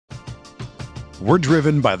We're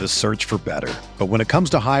driven by the search for better. But when it comes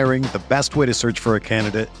to hiring, the best way to search for a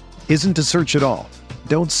candidate isn't to search at all.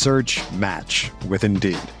 Don't search, match with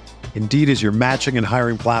Indeed. Indeed is your matching and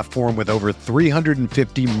hiring platform with over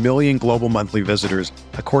 350 million global monthly visitors,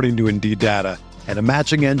 according to Indeed data, and a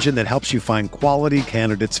matching engine that helps you find quality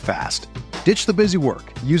candidates fast. Ditch the busy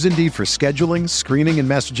work. Use Indeed for scheduling, screening, and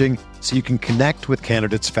messaging so you can connect with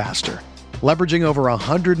candidates faster. Leveraging over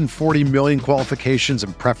 140 million qualifications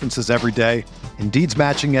and preferences every day, Indeed's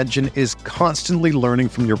matching engine is constantly learning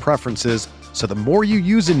from your preferences, so the more you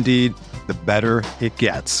use Indeed, the better it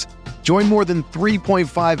gets. Join more than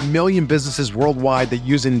 3.5 million businesses worldwide that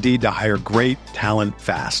use Indeed to hire great talent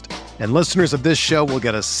fast. And listeners of this show will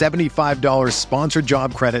get a $75 sponsored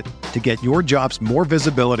job credit to get your jobs more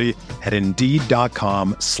visibility at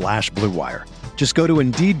Indeed.com/Blue Wire. Just go to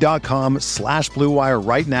Indeed.com/Blue Wire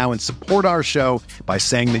right now and support our show by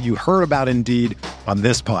saying that you heard about Indeed on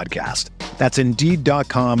this podcast. That's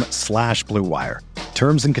Indeed.com/Blue Wire.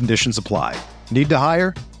 Terms and conditions apply. Need to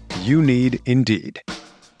hire? You need Indeed.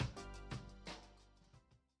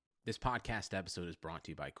 This podcast episode is brought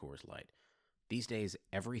to you by Coors Light. These days,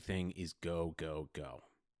 everything is go, go, go.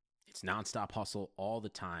 It's nonstop hustle all the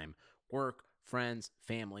time. Work, friends,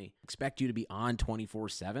 family, expect you to be on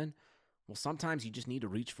 24/7. Well, sometimes you just need to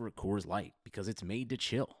reach for a Coors Light because it's made to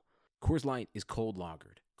chill. Coors Light is cold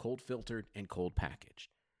lagered, cold filtered, and cold packaged.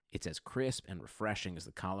 It's as crisp and refreshing as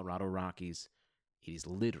the Colorado Rockies. It is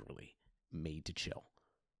literally made to chill.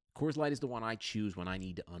 Coors Light is the one I choose when I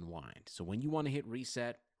need to unwind. So when you want to hit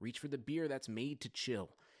reset, reach for the beer that's made to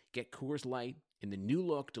chill. Get Coors Light in the new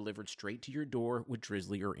look delivered straight to your door with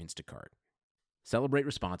Drizzly or Instacart. Celebrate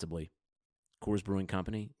responsibly. Coors Brewing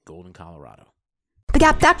Company, Golden, Colorado. The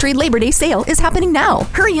Gap Factory Labor Day sale is happening now.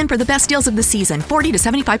 Hurry in for the best deals of the season, 40 to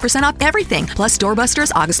 75% off everything. Plus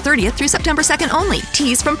doorbusters August 30th through September 2nd only.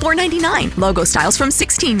 Tees from $4.99, logo styles from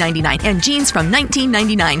 $16.99, and jeans from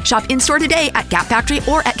 $19.99. Shop in-store today at Gap Factory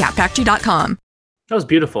or at gapfactory.com. That was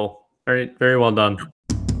beautiful. Very, very well done.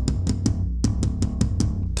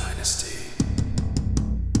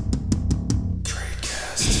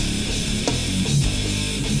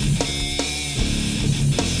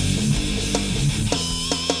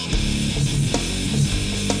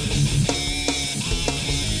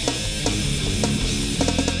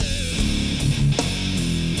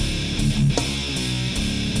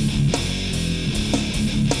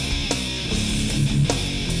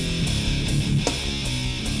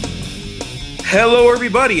 Hello,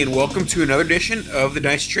 everybody, and welcome to another edition of the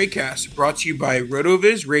Dynasty Tradecast, brought to you by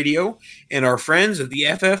RotoViz Radio and our friends at the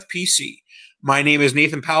FFPC. My name is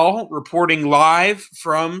Nathan Powell, reporting live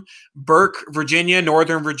from Burke, Virginia,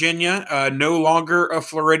 Northern Virginia, no longer a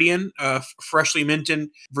Floridian, freshly minted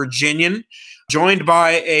Virginian, joined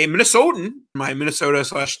by a Minnesotan, my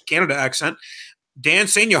Minnesota/Canada accent, Dan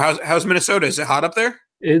Sainio. How's Minnesota? Is it hot up there?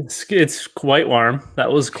 It's quite warm.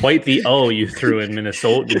 That was quite the you threw in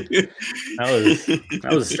Minnesota.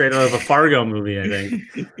 That was straight out of a Fargo movie, I think.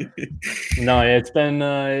 No, it's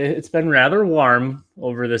been rather warm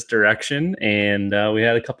over this direction, and we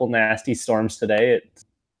had a couple nasty storms today. It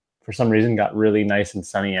for some reason got really nice and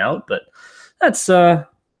sunny out, but that's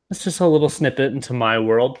just a little snippet into my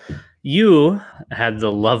world. You had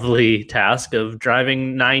the lovely task of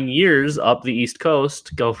driving 9 years up the East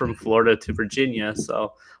Coast, go from Florida to Virginia.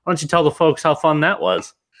 So why don't you tell the folks how fun that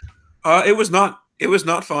was? It was not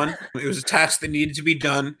fun. It was a task that needed to be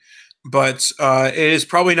done, but it is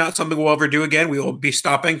probably not something we'll ever do again. We will be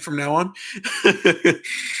stopping from now on.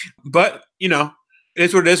 But, it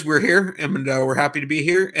is what it is. We're here, and we're happy to be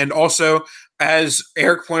here. And also, as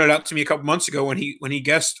Eric pointed out to me a couple months ago when he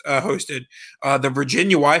guest hosted the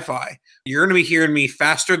Virginia Wi-Fi, you're going to be hearing me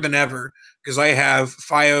faster than ever because I have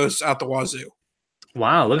FiOS out the wazoo.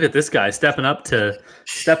 Wow, look at this guy stepping up to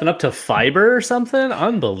fiber or something.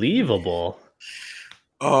 Unbelievable.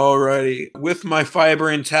 Alrighty, with my fiber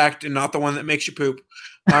intact and not the one that makes you poop,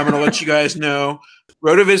 I'm going to let you guys know.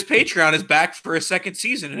 RotoViz Patreon is back for a second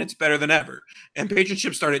season, and it's better than ever. And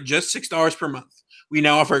patronships start at just $6 per month. We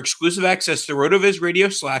now offer exclusive access to RotoViz Radio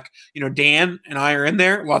Slack. Dan and I are in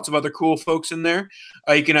there. Lots of other cool folks in there.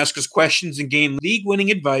 You can ask us questions and gain league-winning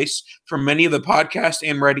advice from many of the podcast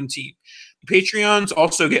and writing team. Patreons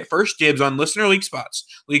also get first dibs on listener league spots.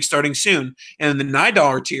 League starting soon. And in the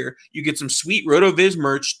 $9 tier, you get some sweet RotoViz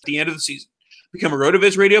merch at the end of the season. Become a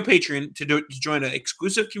RotoViz Radio patron to join an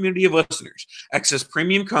exclusive community of listeners, access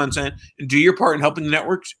premium content, and do your part in helping the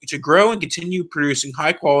network to grow and continue producing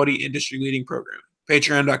high-quality, industry-leading programming.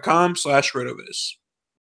 Patreon.com/RotoViz.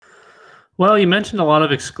 Well, you mentioned a lot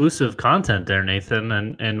of exclusive content there, Nathan.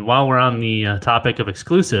 And while we're on the topic of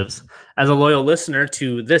exclusives, as a loyal listener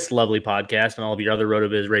to this lovely podcast and all of your other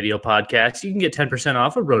RotoViz radio podcasts, you can get 10%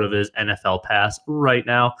 off of RotoViz NFL Pass right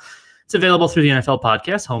now. It's available through the NFL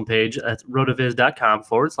Podcast homepage at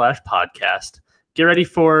rotoviz.com/podcast. Get ready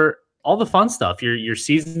for all the fun stuff. Your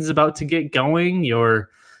season's about to get going. Your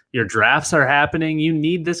drafts are happening. You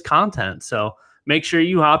need this content. So make sure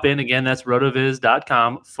you hop in. Again, that's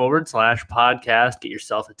rotoviz.com/podcast. Get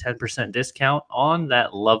yourself a 10% discount on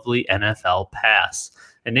that lovely NFL Pass.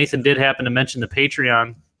 And Nathan did happen to mention the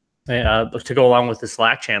Patreon to go along with the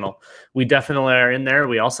Slack channel. We definitely are in there.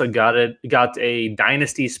 We also got a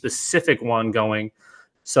Dynasty specific one going.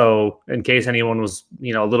 So in case anyone was,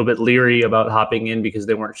 a little bit leery about hopping in because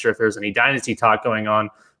they weren't sure if there was any Dynasty talk going on,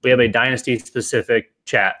 we have a Dynasty specific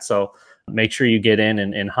chat. So make sure you get in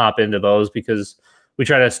and hop into those, because we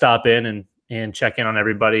try to stop in and check in on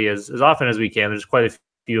everybody as often as we can. There's quite a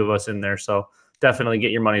few of us in there. So definitely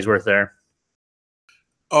get your money's worth there.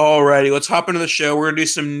 Alrighty, let's hop into the show. We're going to do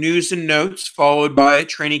some news and notes, followed by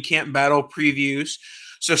training camp battle previews.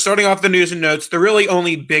 So starting off the news and notes, the really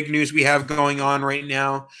only big news we have going on right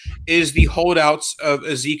now is the holdouts of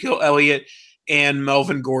Ezekiel Elliott and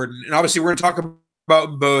Melvin Gordon. And obviously we're going to talk about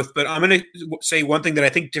both, but I'm going to say one thing that I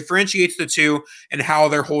think differentiates the two and how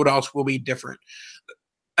their holdouts will be different.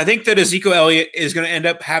 I think that Ezekiel Elliott is going to end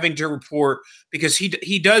up having to report, because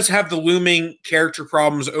he does have the looming character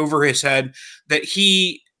problems over his head, that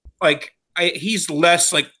he's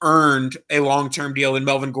less earned a long-term deal than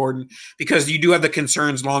Melvin Gordon, because you do have the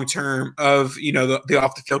concerns long-term of, the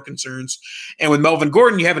off-the-field concerns. And with Melvin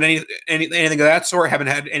Gordon, you haven't anything of that sort, haven't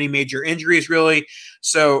had any major injuries really.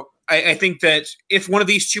 So I think that if one of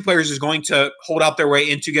these two players is going to hold out their way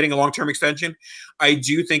into getting a long-term extension, I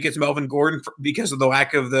do think it's Melvin Gordon because of the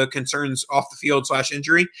lack of the concerns off the field /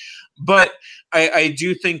 injury. But I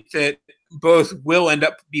do think that both will end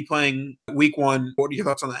up be playing week one. What are your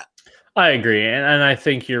thoughts on that? I agree. And I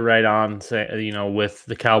think you're right on, with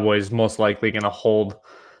the Cowboys most likely going to hold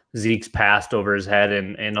Zeke's past over his head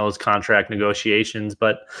in those contract negotiations.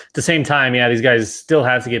 But at the same time, these guys still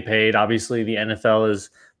have to get paid. Obviously, the NFL is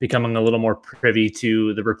becoming a little more privy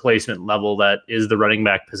to the replacement level that is the running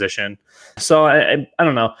back position. So I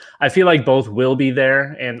don't know. I feel like both will be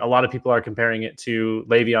there, and a lot of people are comparing it to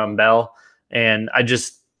Le'Veon Bell. And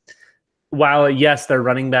while yes, they're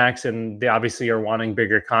running backs and they obviously are wanting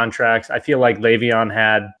bigger contracts, I feel like Le'Veon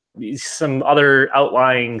had some other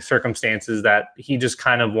outlying circumstances that he just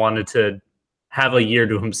kind of wanted to have a year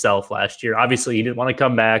to himself last year. Obviously, he didn't want to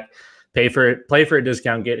come back, play for a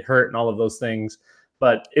discount, get hurt, and all of those things.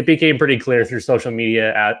 But it became pretty clear through social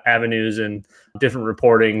media avenues and different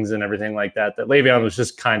reportings and everything like that Le'Veon was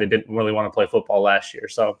just kind of didn't really want to play football last year.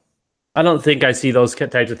 So I don't think I see those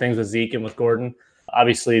types of things with Zeke and with Gordon.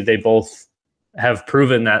 Obviously, they both have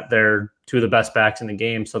proven that they're two of the best backs in the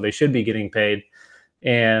game, so they should be getting paid.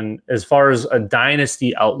 And as far as a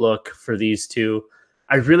dynasty outlook for these two,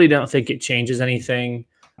 I really don't think it changes anything.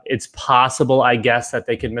 It's possible, I guess, that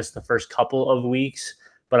they could miss the first couple of weeks,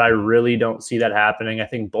 but I really don't see that happening. I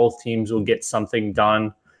think both teams will get something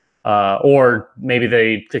done, or maybe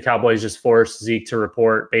the Cowboys just force Zeke to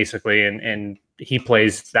report basically, and he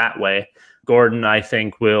plays that way. Gordon, I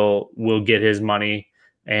think, will get his money,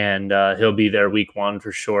 and he'll be there week one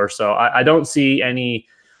for sure. So I don't see any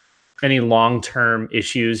long-term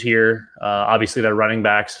issues here. Obviously, they're running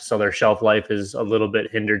backs, so their shelf life is a little bit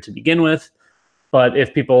hindered to begin with. But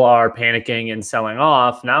if people are panicking and selling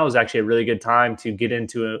off, now is actually a really good time to get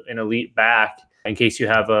into an elite back in case you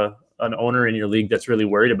have an owner in your league that's really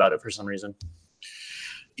worried about it for some reason.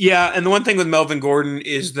 Yeah, and the one thing with Melvin Gordon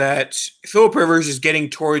is that Phillip Rivers is getting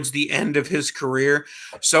towards the end of his career.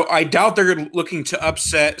 So I doubt they're looking to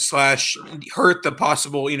upset / hurt the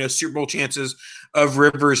possible, Super Bowl chances of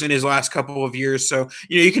Rivers in his last couple of years. So,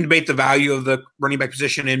 you can debate the value of the running back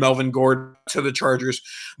position in Melvin Gordon to the Chargers.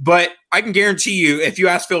 But I can guarantee you, if you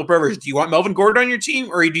ask Phillip Rivers, do you want Melvin Gordon on your team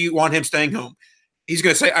or do you want him staying home? He's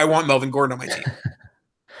going to say, I want Melvin Gordon on my team.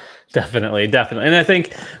 Definitely. And I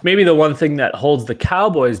think maybe the one thing that holds the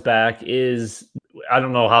Cowboys back is, I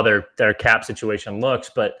don't know how their cap situation looks,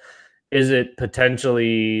 but is it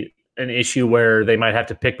potentially an issue where they might have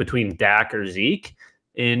to pick between Dak or Zeke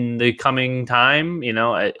in the coming time?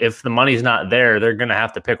 If the money's not there, they're going to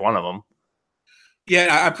have to pick one of them.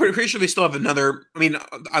 Yeah, I'm pretty sure they still have another. I mean,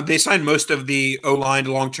 they signed most of the O-line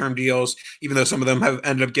to long-term deals, even though some of them have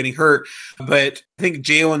ended up getting hurt. But I think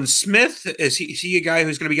Jalen Smith, is he a guy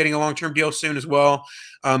who's going to be getting a long-term deal soon as well?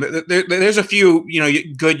 There's a few,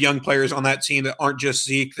 good young players on that team that aren't just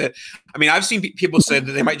Zeke. I've seen people say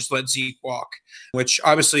that they might just let Zeke walk, which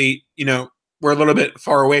obviously, we're a little bit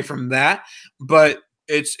far away from that, but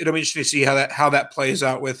it'll be interesting to see how that plays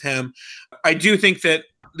out with him. I do think that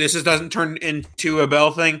doesn't turn into a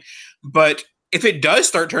Bell thing, but if it does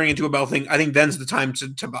start turning into a Bell thing, I think then's the time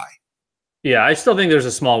to buy. Yeah, I still think there's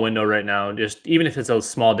a small window right now. Just even if it's a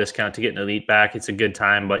small discount to get an elite back, it's a good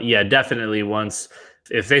time. But yeah, definitely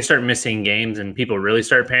if they start missing games and people really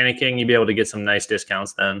start panicking, you'll be able to get some nice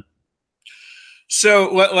discounts then.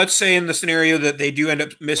 So let's say in the scenario that they do end up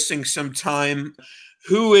missing some time,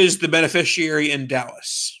 who is the beneficiary in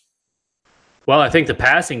Dallas? Well, I think the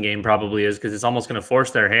passing game probably is, because it's almost going to force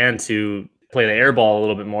their hand to play the air ball a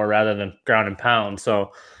little bit more rather than ground and pound.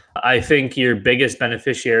 So I think your biggest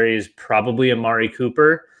beneficiary is probably Amari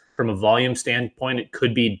Cooper. From a volume standpoint, it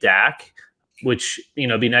could be Dak, which, be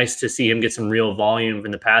nice to see him get some real volume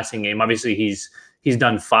in the passing game. Obviously, he's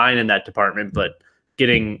done fine in that department, but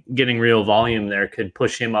getting real volume there could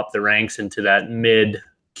push him up the ranks into that mid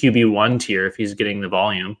QB1 tier if he's getting the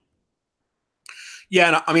volume. Yeah,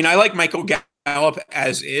 and I mean, I like Michael Gallup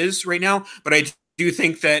as is right now, but I do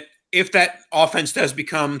think that if that offense does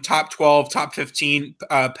become top 12, top 15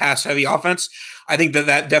 pass-heavy offense, I think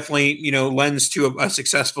that definitely, lends to a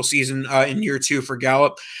successful season in year 2 for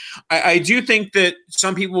Gallup. I do think that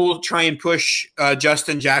some people will try and push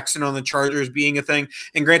Justin Jackson on the Chargers being a thing.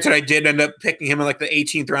 And granted, I did end up picking him in like the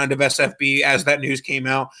 18th round of SFB as that news came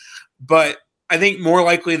out. But I think more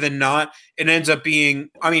likely than not, it ends up being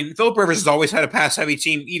 – Phillip Rivers has always had a pass-heavy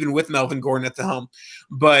team, even with Melvin Gordon at the helm.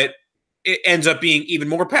 But – it ends up being even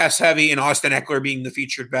more pass heavy and Austin Eckler being the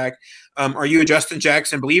featured back. Are you a Justin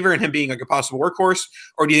Jackson believer in him being like a possible workhorse,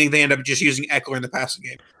 or do you think they end up just using Eckler in the passing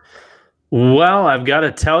game? Well, I've got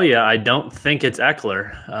to tell you, I don't think it's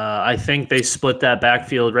Eckler. I think they split that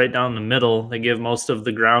backfield right down the middle. They give most of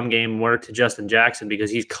the ground game work to Justin Jackson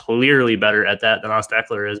because he's clearly better at that than Austin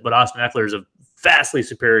Eckler is. But Austin Eckler is a vastly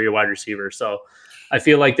superior wide receiver. So I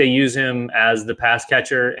feel like they use him as the pass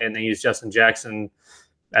catcher and they use Justin Jackson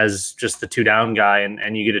as just the 2-down guy,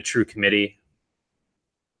 and you get a true committee.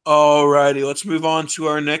 All righty, let's move on to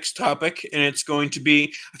our next topic, and it's going to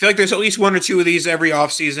be, I feel like there's at least one or two of these every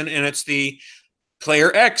offseason, and it's the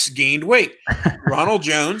player X gained weight. Ronald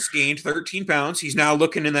Jones gained 13 pounds. He's now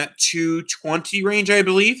looking in that 220 range, I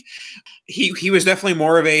believe. He was definitely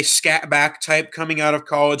more of a scat back type coming out of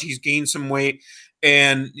college. He's gained some weight.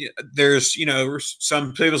 And there's,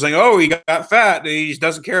 some people saying, oh, he got fat. He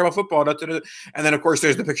doesn't care about football. And then, of course,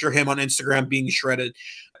 there's the picture of him on Instagram being shredded.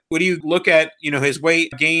 What do you look at, his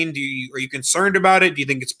weight gain? Are you concerned about it? Do you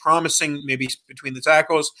think it's promising, maybe between the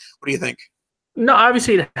tackles? What do you think? No,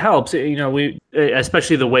 obviously it helps. We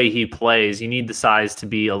especially the way he plays, you need the size to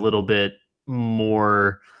be a little bit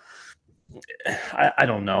more. I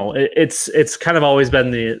don't know. It's kind of always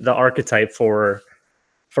been the archetype for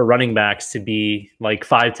running backs to be like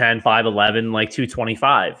 5'10", 5'11", like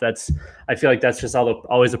 225. I feel like that's just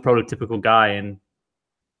always a prototypical guy. And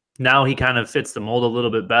now he kind of fits the mold a little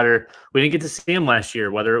bit better. We didn't get to see him last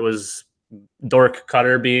year, whether it was Dork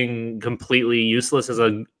Cutter being completely useless as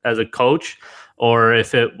a coach, or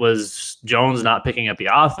if it was Jones not picking up the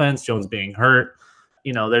offense, Jones being hurt.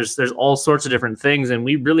 There's all sorts of different things. And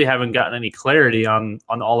we really haven't gotten any clarity on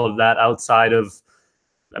all of that outside of,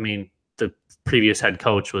 the previous head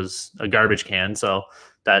coach was a garbage can, so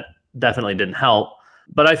that definitely didn't help.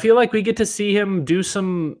 But I feel like we get to see him do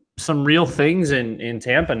some real things in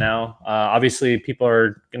Tampa now. Obviously, people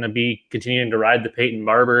are going to be continuing to ride the Peyton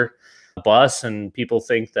Barber bus, and people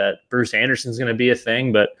think that Bruce Anderson's going to be a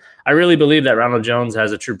thing. But I really believe that Ronald Jones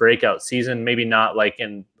has a true breakout season. Maybe not like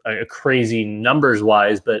in a crazy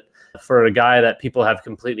numbers-wise, but for a guy that people have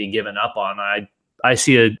completely given up on, I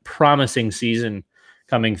see a promising season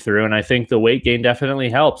coming through, and I think the weight gain definitely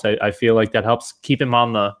helps. I feel like that helps keep him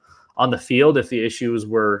on the field. If the issues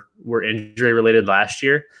were injury related last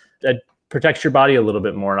year, that protects your body a little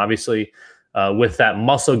bit more. And obviously, with that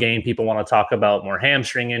muscle gain, people want to talk about more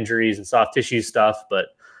hamstring injuries and soft tissue stuff, but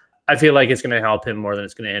I feel like it's going to help him more than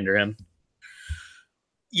it's going to hinder him.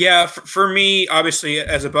 Yeah, for me, obviously,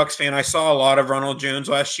 as a Bucs fan, I saw a lot of Ronald Jones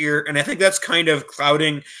last year, and I think that's kind of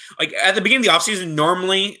clouding. Like at the beginning of the offseason,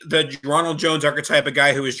 normally the Ronald Jones archetype, a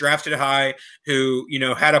guy who was drafted high, who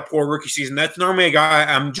had a poor rookie season, that's normally a guy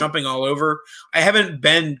I'm jumping all over. I haven't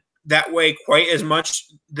been that way quite as much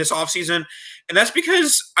this offseason, and that's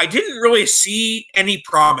because I didn't really see any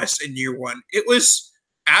promise in year one. It was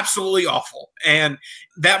absolutely awful. And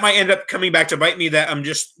that might end up coming back to bite me, that I'm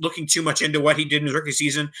just looking too much into what he did in his rookie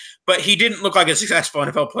season. But he didn't look like a successful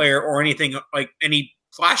NFL player or anything like any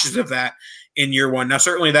flashes of that in year one. Now,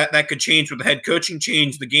 certainly that could change with the head coaching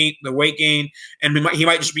change, the weight gain, and he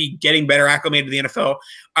might just be getting better acclimated to the NFL.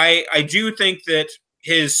 I do think that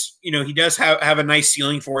his, he does have a nice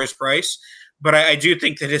ceiling for his price, but I do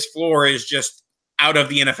think that his floor is just out of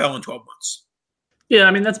the NFL in 12 months. Yeah,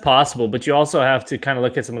 I mean, that's possible, but you also have to kind of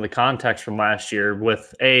look at some of the context from last year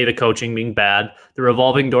with the coaching being bad, the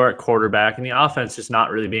revolving door at quarterback, and the offense just not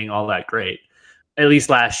really being all that great. At least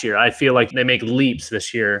last year. I feel like they make leaps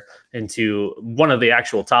this year into one of the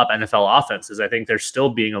actual top NFL offenses. I think they're still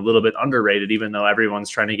being a little bit underrated, even though everyone's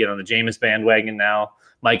trying to get on the Jameis bandwagon now.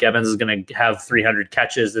 Mike Evans is going to have 300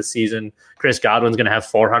 catches this season. Chris Godwin's going to have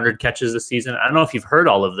 400 catches this season. I don't know if you've heard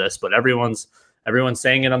all of this, but everyone's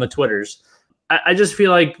saying it on the Twitters. I just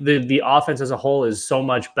feel like the offense as a whole is so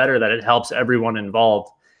much better that it helps everyone involved.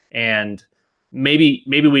 And maybe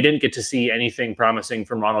we didn't get to see anything promising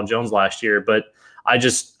from Ronald Jones last year, but I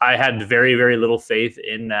had very, very little faith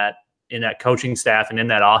in that coaching staff and in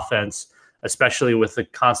that offense, especially with the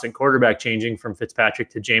constant quarterback changing from Fitzpatrick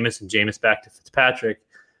to Jameis and Jameis back to Fitzpatrick.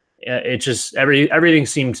 It just everything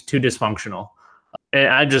seemed too dysfunctional.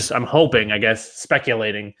 And I'm hoping, I guess,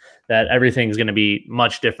 speculating that everything's going to be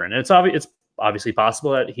much different. And it's obviously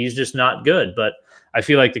possible that he's just not good, but I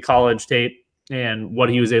feel like the college tape and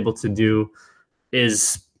what he was able to do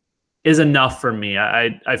is enough for me.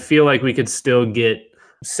 I feel like we could still get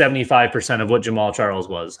 75% of what Jamaal Charles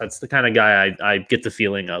was. That's the kind of guy I get the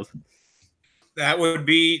feeling of. That would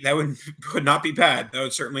not be bad. That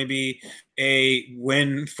would certainly be a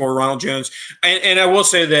win for Ronald Jones. And I will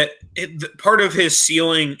say that part of his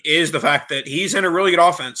ceiling is the fact that he's in a really good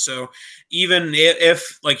offense. So even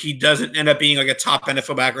if like he doesn't end up being like a top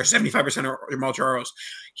NFL back or 75% of Jamaal Charles,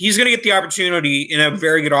 he's going to get the opportunity in a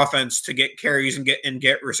very good offense to get carries and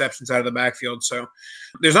get receptions out of the backfield. So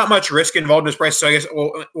there's not much risk involved in his price. So I guess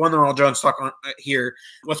one that Ronald Jones talk on here.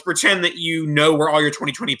 Let's pretend that you know where all your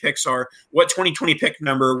 2020 picks are. What 2020 pick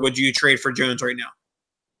number would you trade for Jones right now?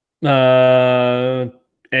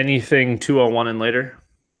 Anything 201 and later.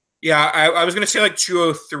 Yeah, I was going to say like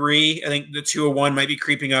 203. I think the 201 might be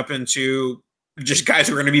creeping up into just guys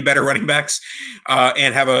who are going to be better running backs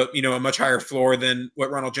and have a much higher floor than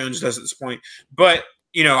what Ronald Jones does at this point. But,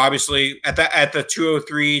 obviously at the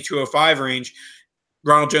 203, 205 range,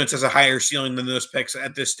 Ronald Jones has a higher ceiling than those picks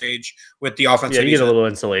at this stage with the offense. Yeah, you get a little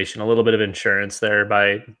insulation, a little bit of insurance there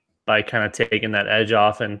by kind of taking that edge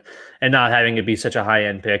off and not having it be such a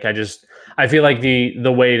high-end pick. I feel like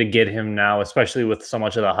the way to get him now, especially with so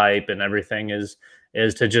much of the hype and everything, is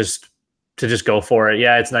to just go for it.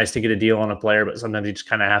 Yeah, it's nice to get a deal on a player, but sometimes you just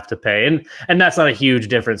kind of have to pay. And that's not a huge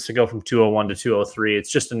difference to go from 201 to 203. It's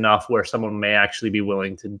just enough where someone may actually be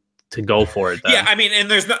willing to go for it then. Yeah, I mean, and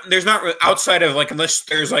there's not outside of like, unless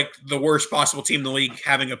there's like the worst possible team in the league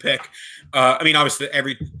having a pick. I mean, obviously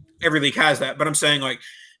every league has that, but I'm saying like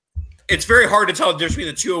it's very hard to tell the difference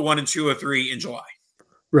between the 201 and 203 in July.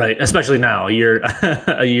 Right, especially now, a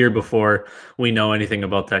year before we know anything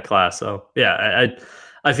about that class. So yeah,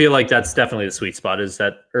 I feel like that's definitely the sweet spot, is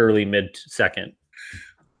that early mid second.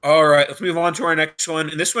 All right, let's move on to our next one.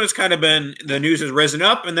 And this one has kind of been, the news has risen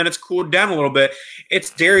up and then it's cooled down a little bit. It's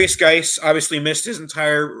Darius Geis, obviously missed his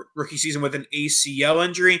entire rookie season with an ACL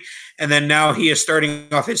injury. And then now he is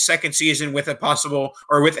starting off his second season with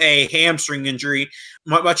a hamstring injury.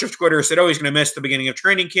 Much of Twitter said, he's going to miss the beginning of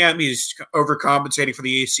training camp. He's overcompensating for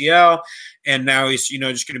the ACL. And now he's,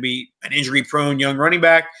 just going to be an injury-prone young running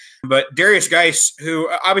back. But Darius Geis, who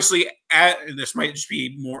obviously, this might just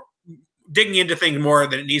be more digging into things more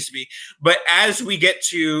than it needs to be. But as we get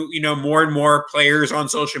to, more and more players on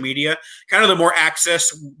social media, kind of the more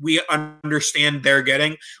access we understand they're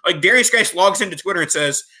getting. Like Darius Geis logs into Twitter and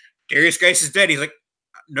says, Darius Geis is dead. He's like,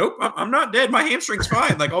 nope, I'm not dead. My hamstring's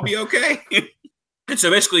fine. Like, I'll be okay. And so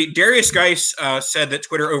basically, Darius Geis said that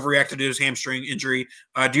Twitter overreacted to his hamstring injury.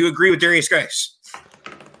 Do you agree with Darius Geis?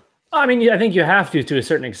 I mean, I think you have to a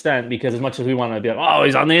certain extent, because as much as we want to be like,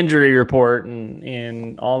 he's on the injury report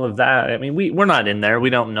and all of that, I mean, we're not in there. We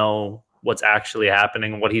don't know what's actually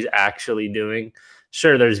happening, what he's actually doing.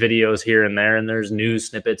 Sure, there's videos here and there, and there's news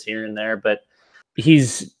snippets here and there, but I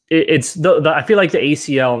feel like the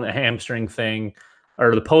ACL and the hamstring thing,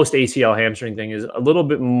 or the post ACL hamstring thing, is a little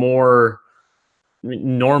bit more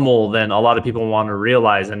normal than a lot of people want to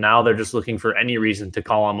realize. And now they're just looking for any reason to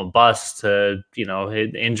call him a bust, to,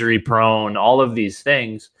 injury prone, all of these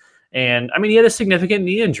things. And I mean, he had a significant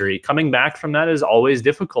knee injury. Coming back from that is always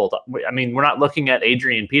difficult. I mean, we're not looking at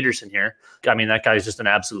Adrian Peterson here. I mean, that guy's just an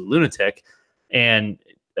absolute lunatic. And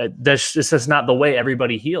that's just not the way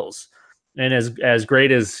everybody heals. And as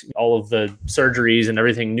great as all of the surgeries and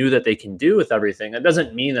everything new that they can do with everything, that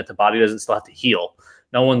doesn't mean that the body doesn't still have to heal.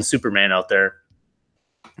 No one's Superman out there.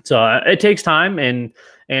 So it takes time,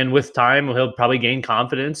 and with time, he'll probably gain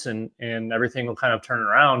confidence, and everything will kind of turn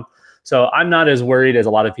around. So I'm not as worried as a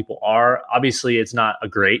lot of people are. Obviously, it's not a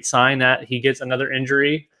great sign that he gets another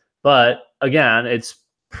injury, but again, it's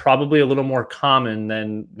probably a little more common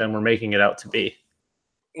than we're making it out to be.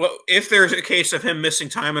 Well, if there's a case of him missing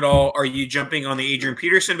time at all, are you jumping on the Adrian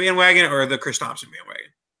Peterson bandwagon or the Chris Thompson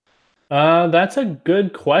bandwagon? That's a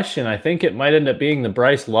good question. I think it might end up being the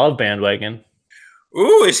Bryce Love bandwagon.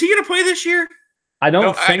 Ooh, is he going to play this year? I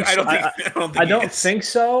don't think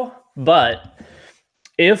so. But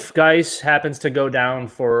if Geis happens to go down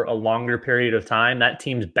for a longer period of time, that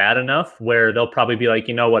team's bad enough where they'll probably be like,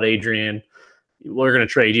 you know what, Adrian, we're going to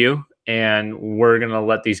trade you and we're going to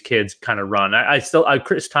let these kids kind of run.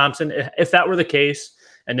 Chris Thompson, if that were the case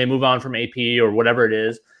and they move on from AP or whatever it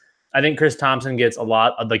is, I think Chris Thompson gets a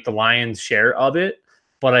lot of like the lion's share of it.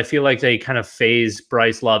 But I feel like they kind of phase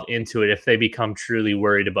Bryce Love into it if they become truly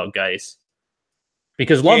worried about Geis.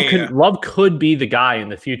 Because Love could be the guy in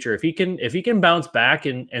the future. If he can bounce back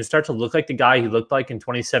and start to look like the guy he looked like in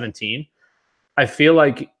 2017, I feel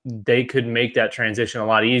like they could make that transition a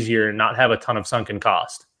lot easier and not have a ton of sunken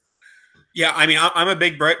cost. Yeah, I mean, I'm a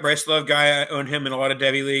big Bryce Love guy. I own him in a lot of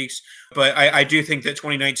Devy leagues, but I do think that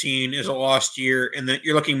 2019 is a lost year and that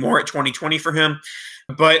you're looking more at 2020 for him.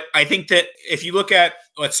 But I think that if you look at,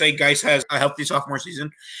 let's say Geis has a healthy sophomore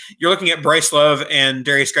season, you're looking at Bryce Love and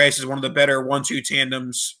Darius Geis as one of the better 1-2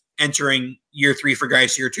 tandems entering year 3 for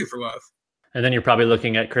Geis, year 2 for Love. And then you're probably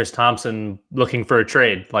looking at Chris Thompson looking for a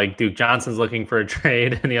trade, like Duke Johnson's looking for a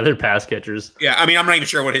trade and the other pass catchers. Yeah, I mean, I'm not even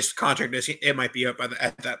sure what his contract is. It might be up by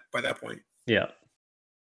that point. Yeah.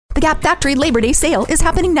 The Gap Factory Labor Day sale is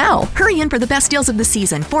happening now. Hurry in for the best deals of the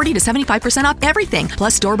season, 40 to 75% off everything,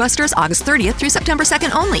 plus doorbusters August 30th through September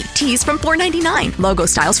 2nd only. Tees from $4.99, logo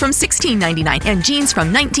styles from $16.99, and jeans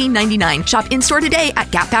from $19.99. Shop in-store today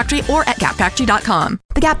at Gap Factory or at gapfactory.com.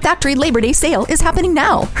 The Gap Factory Labor Day sale is happening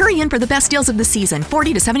now. Hurry in for the best deals of the season,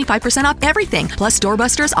 40 to 75% off everything, plus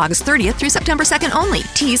doorbusters August 30th through September 2nd only.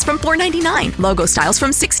 Tees from $4.99, logo styles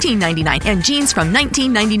from $16.99, and jeans from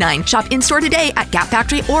 $19.99. Shop in-store today at Gap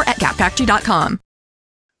Factory or at gapfactory.com.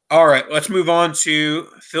 All right, let's move on to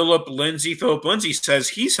Philip Lindsay. Philip Lindsay says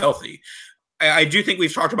he's healthy. I do think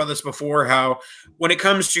we've talked about this before, how when it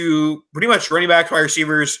comes to pretty much running back, wide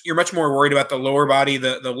receivers, you're much more worried about the lower body,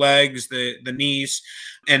 the legs, the knees.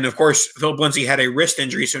 And of course, Philip Lindsay had a wrist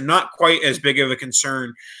injury, so not quite as big of a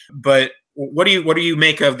concern. But what do you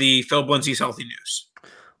make of the Philip Lindsay's healthy news?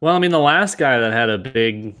 Well, I mean, the last guy that had a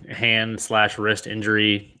big hand/wrist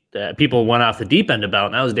injury that people went off the deep end about,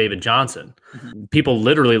 and that was David Johnson. Mm-hmm. People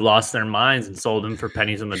literally lost their minds and sold him for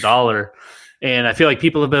pennies on the dollar. And I feel like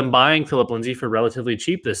people have been buying Philip Lindsay for relatively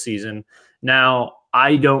cheap this season. Now,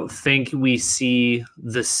 I don't think we see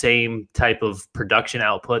the same type of production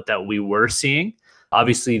output that we were seeing.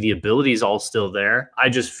 Obviously, the ability is all still there. I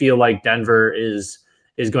just feel like Denver is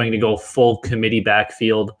going to go full committee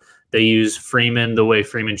backfield. They use Freeman the way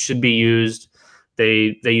Freeman should be used.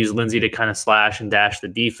 They use Lindsay to kind of slash and dash the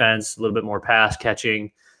defense, a little bit more pass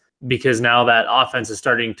catching, because now that offense is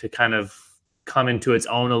starting to kind of come into its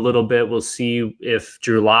own a little bit. We'll see if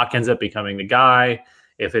Drew Lock ends up becoming the guy,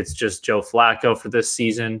 if it's just Joe Flacco for this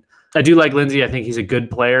season. I do like Lindsay. I think he's a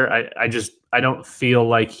good player. I don't feel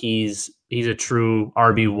like he's a true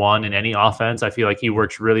RB1 in any offense. I feel like he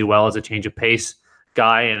works really well as a change of pace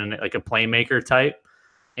guy and like a playmaker type.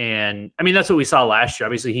 And I mean, that's what we saw last year.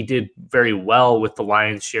 Obviously, he did very well with the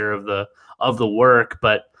lion's share of the work,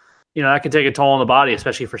 but you know, that can take a toll on the body,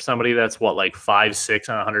 especially for somebody that's like 5'6"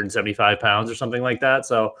 on 175 pounds or something like that.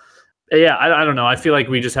 So yeah, I don't know. I feel like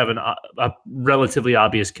we just have a relatively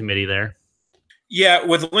obvious committee there. Yeah,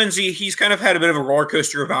 with Lindsay, he's kind of had a bit of a roller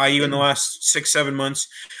coaster of value in the last 6-7 months.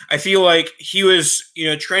 I feel like he was,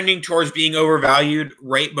 trending towards being overvalued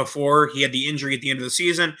right before he had the injury at the end of the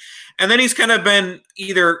season. And then he's kind of been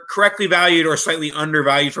either correctly valued or slightly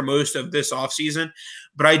undervalued for most of this offseason.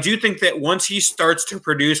 But I do think that once he starts to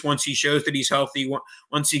produce, once he shows that he's healthy,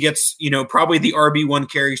 once he gets, probably the RB1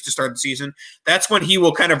 carries to start the season, that's when he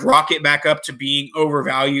will kind of rocket back up to being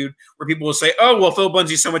overvalued, where people will say, oh, well, Phil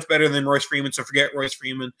Lindsay's so much better than Royce Freeman, so forget Royce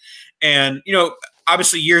Freeman. And,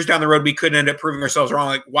 obviously years down the road, we could end up proving ourselves wrong.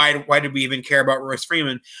 Like, why did we even care about Royce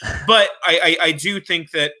Freeman? But I do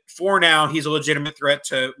think that for now, he's a legitimate threat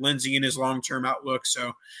to Lindsay in his long-term outlook.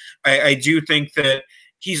 So I do think that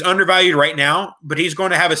he's undervalued right now, but he's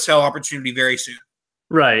going to have a sell opportunity very soon.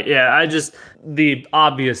 Right. Yeah. The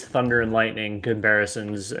obvious thunder and lightning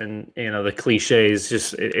comparisons and, the cliches,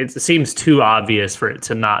 just, it seems too obvious for it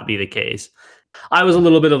to not be the case. I was a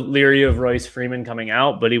little bit leery of Royce Freeman coming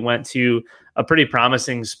out, but he went to a pretty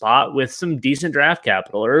promising spot with some decent draft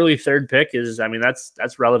capital. Early third pick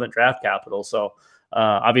that's relevant draft capital. So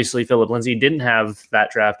Obviously, Philip Lindsay didn't have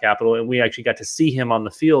that draft capital, and we actually got to see him on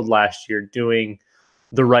the field last year doing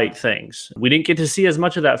the right things. We didn't get to see as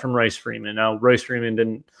much of that from Royce Freeman. Now, Royce Freeman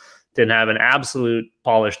didn't have an absolute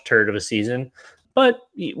polished turd of a season, but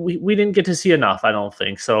we didn't get to see enough, I don't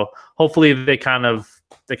think. So hopefully they kind of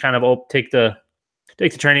take the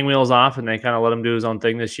training wheels off and they kind of let him do his own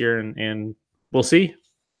thing this year, and we'll see.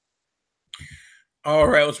 All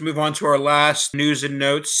right, let's move on to our last news and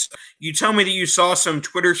notes. You tell me that you saw some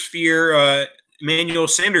Twitter sphere Emmanuel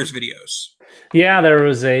Sanders videos. Yeah, there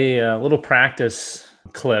was a little practice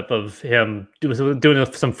clip of him doing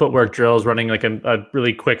some footwork drills, running like a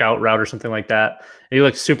really quick out route or something like that. And he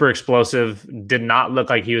looked super explosive, did not look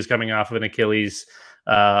like he was coming off of an Achilles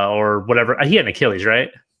or whatever. He had an Achilles,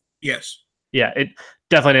 right? Yes. Yeah, it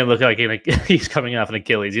definitely didn't look like he's coming off an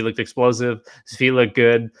Achilles. He looked explosive. His feet looked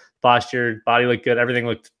good. Posture, body looked good. Everything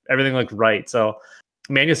looked right. So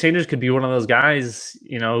Emmanuel Sanders could be one of those guys,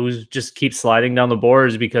 who just keeps sliding down the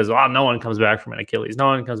boards because no one comes back from an Achilles. No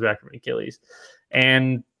one comes back from an Achilles.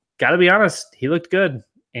 And got to be honest, he looked good.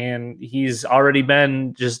 And he's already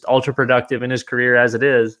been just ultra productive in his career as it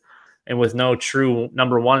is. And with no true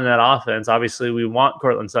number one in that offense, obviously we want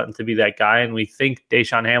Courtland Sutton to be that guy. And we think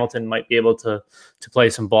Deshaun Hamilton might be able to play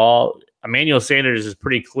some ball. Emmanuel Sanders is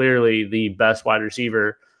pretty clearly the best wide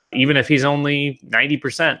receiver, even if he's only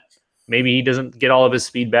 90%. Maybe he doesn't get all of his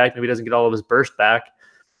speed back. Maybe he doesn't get all of his burst back.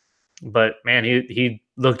 But, man, he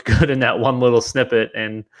looked good in that one little snippet.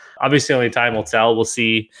 And obviously only time will tell. We'll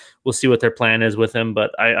see what their plan is with him.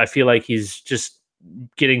 But I feel like he's just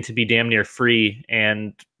getting to be damn near free.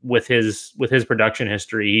 And with his production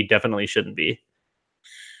history, he definitely shouldn't be.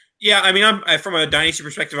 Yeah, I mean, from a dynasty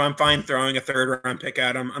perspective, I'm fine throwing a third-round pick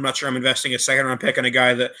at him. I'm not sure I'm investing a second-round pick on a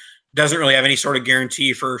guy that doesn't really have any sort of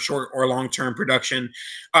guarantee for short or long-term production.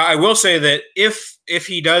 I will say that if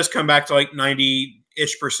he does come back to like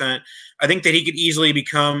 90-ish%, I think that he could easily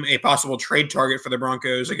become a possible trade target for the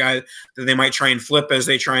Broncos, a guy that they might try and flip as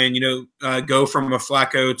they try and, go from a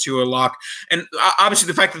Flacco to a Lock. And obviously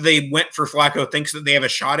the fact that they went for Flacco thinks that they have a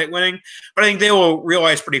shot at winning, but I think they will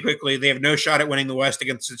realize pretty quickly they have no shot at winning the West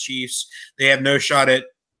against the Chiefs. They have no shot at,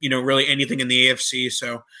 really anything in the AFC.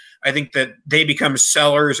 So I think that they become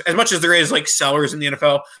sellers. As much as there is like sellers in the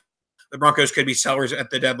NFL, the Broncos could be sellers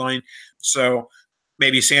at the deadline. So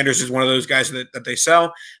maybe Sanders is one of those guys that they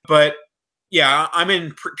sell. But yeah, I'm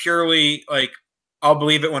in purely like I'll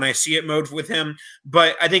believe it when I see it mode with him.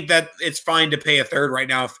 But I think that it's fine to pay a third right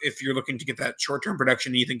now if you're looking to get that short-term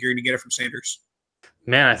production and you think you're going to get it from Sanders.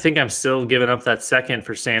 Man, I think I'm still giving up that second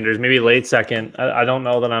for Sanders, maybe late second. I don't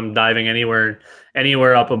know that I'm diving anywhere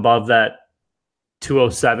up above that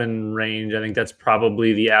 207 range. I think that's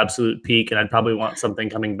probably the absolute peak, and I'd probably want something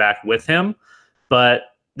coming back with him. But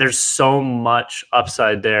there's so much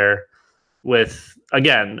upside there with,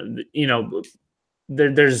 again,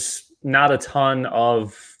 there's not a ton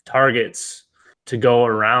of targets to go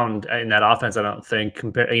around in that offense, I don't think,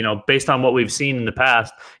 based on what we've seen in the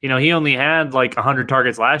past. He only had like 100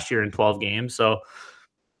 targets last year in 12 games.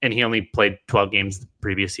 And he only played 12 games the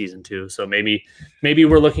previous season too. So maybe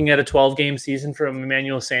we're looking at a 12-game season from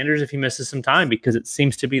Emmanuel Sanders if he misses some time, because it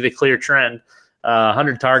seems to be the clear trend.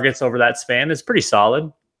 100 targets over that span is pretty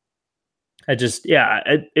solid.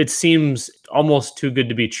 It seems almost too good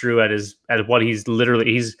to be true at what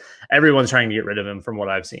everyone's trying to get rid of him from what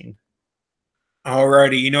I've seen.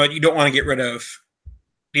 Alrighty, you know what you don't want to get rid of?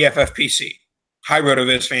 The FFPC. Hi,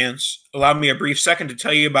 RotoViz fans. Allow me a brief second to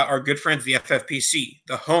tell you about our good friends, the FFPC,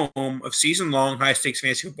 the home of season-long high-stakes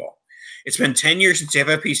fantasy football. It's been 10 years since the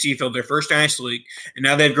FFPC filled their first Dynasty League, and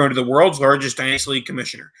now they've grown to the world's largest Dynasty League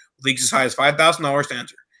commissioner, with leagues as high as $5,000 to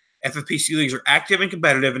enter. FFPC leagues are active and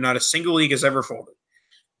competitive, and not a single league has ever folded.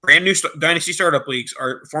 Brand new Dynasty Startup Leagues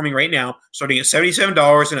are forming right now, starting at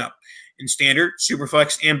 $77 and up, in Standard,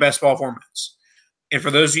 Superflex, and Best Ball formats. And for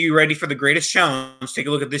those of you ready for the greatest challenge, take a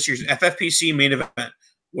look at this year's FFPC main event.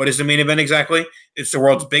 What is the main event exactly? It's the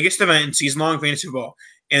world's biggest event in season-long fantasy football,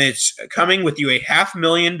 and it's coming with you a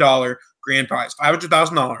 $500,000 grand prize,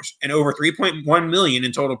 $500,000, and over $3.1 million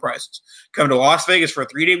in total prizes. Come to Las Vegas for a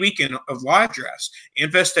 3-day weekend of live drafts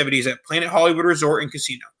and festivities at Planet Hollywood Resort and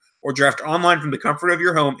Casino, or draft online from the comfort of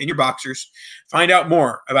your home in your boxers. Find out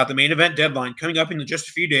more about the main event deadline coming up in just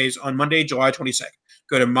a few days on Monday, July 22nd.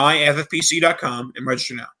 Go to myffpc.com and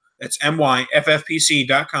register now. That's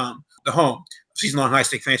myffpc.com, the home of season-long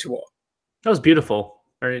high-stake fantasy football. That was beautiful.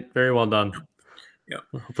 Very, very well done. Yeah.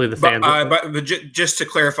 Hopefully the fans. But just to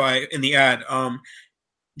clarify in the ad,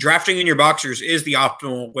 drafting in your boxers is the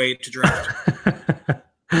optimal way to draft.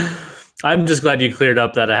 I'm just glad you cleared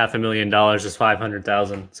up that $500,000 is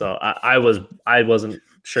 $500,000. So I wasn't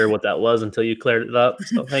sure what that was until you cleared it up.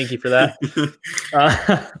 So thank you for that.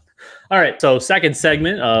 All right. So second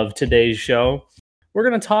segment of today's show, we're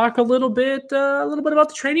going to talk a little bit about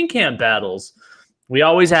the training camp battles. We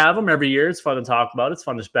always have them every year. It's fun to talk about. It's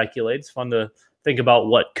fun to speculate. It's fun to think about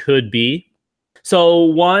what could be. So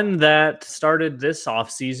one that started this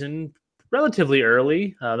offseason relatively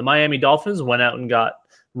early, the Miami Dolphins went out and got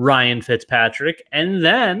Ryan Fitzpatrick. And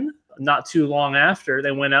then not too long after,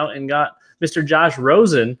 they went out and got Mr. Josh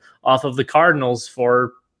Rosen off of the Cardinals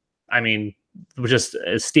for, just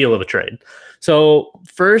a steal of a trade. So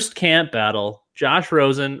first camp battle, Josh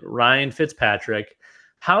Rosen, Ryan Fitzpatrick.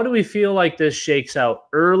 How do we feel like this shakes out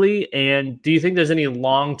early? And do you think there's any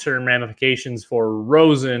long-term ramifications for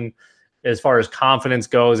Rosen as far as confidence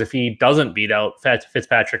goes if he doesn't beat out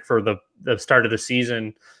Fitzpatrick for the start of the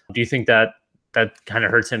season? Do you think that kind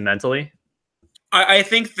of hurts him mentally? I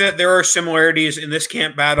think that there are similarities in this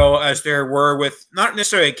camp battle as there were with not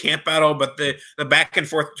necessarily a camp battle, but the back and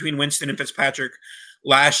forth between Winston and Fitzpatrick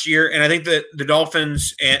last year. And I think that the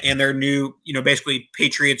Dolphins and their new, basically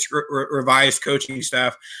Patriots revised coaching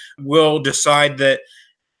staff will decide that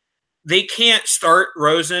they can't start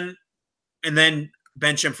Rosen and then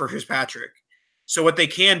bench him for Fitzpatrick. So what they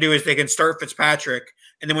can do is they can start Fitzpatrick,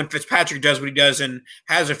 and then when Fitzpatrick does what he does and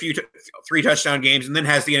has a few 3 touchdown games and then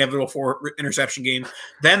has the inevitable 4 interception game,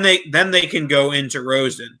 then they can go into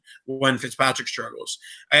Rosen when Fitzpatrick struggles.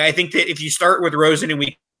 I think that if you start with Rosen in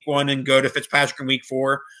week 1 and go to Fitzpatrick in week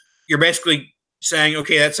 4, you're basically saying,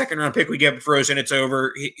 okay, that second round pick we get for Rosen, it's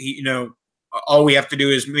over. He all we have to do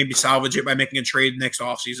is maybe salvage it by making a trade next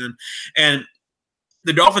offseason. And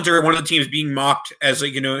the Dolphins are one of the teams being mocked as,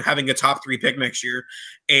 having a top 3 pick next year.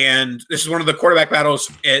 And this is one of the quarterback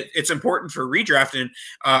battles. It's important for redrafting.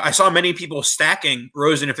 I saw many people stacking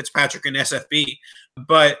Rosen and Fitzpatrick in SFB.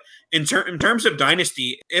 But in terms of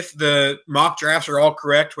dynasty, if the mock drafts are all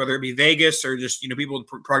correct, whether it be Vegas or just, people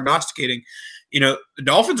prognosticating, the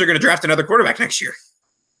Dolphins are going to draft another quarterback next year.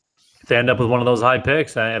 If they end up with one of those high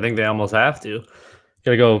picks, I think they almost have to.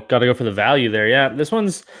 Gotta go for the value there. Yeah, this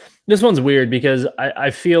one's weird because I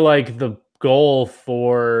feel like the goal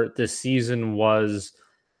for this season was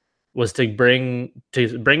to bring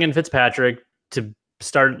in Fitzpatrick to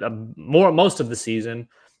start most of the season,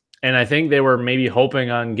 and I think they were maybe hoping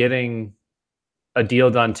on getting a deal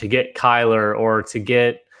done to get Kyler or to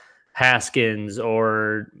get Haskins,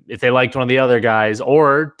 or if they liked one of the other guys,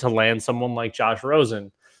 or to land someone like Josh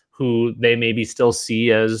Rosen, who they maybe still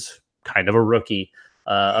see as kind of a rookie.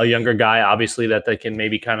 A younger guy, obviously, that they can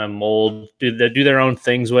maybe kind of mold, do their own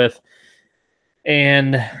things with,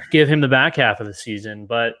 and give him the back half of the season.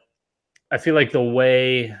 But I feel like the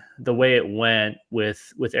way it went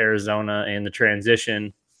with Arizona and the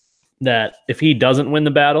transition, that if he doesn't win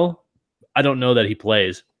the battle, I don't know that he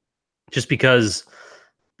plays, just because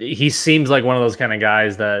he seems like one of those kind of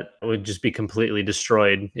guys that would just be completely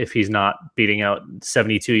destroyed if he's not beating out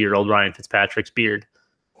 72-year-old Ryan Fitzpatrick's beard.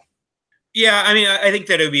 Yeah, I think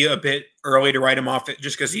that it would be a bit early to write him off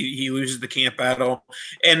just because he loses the camp battle.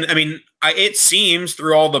 And, it seems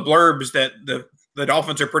through all the blurbs that the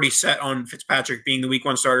Dolphins are pretty set on Fitzpatrick being the week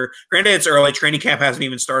 1 starter. Granted, it's early. Training camp hasn't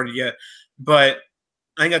even started yet. But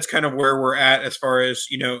I think that's kind of where we're at as far as,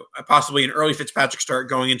 possibly an early Fitzpatrick start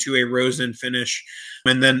going into a Rosen finish.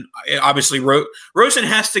 And then, obviously, Rosen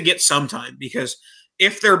has to get some time because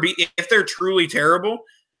if they're truly terrible –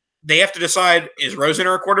 they have to decide, is Rosen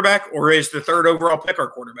our quarterback or is the 3rd overall pick our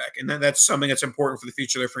quarterback? And that's something that's important for the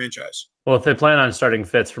future of their franchise. Well, if they plan on starting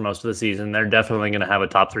Fitz for most of the season, they're definitely going to have a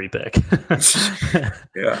top 3 pick.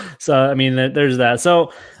 Yeah. So, there's that.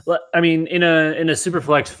 So, in a super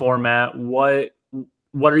flex format, what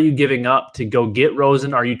are you giving up to go get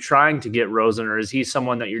Rosen? Are you trying to get Rosen, or is he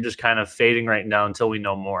someone that you're just kind of fading right now until we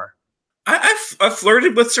know more? I've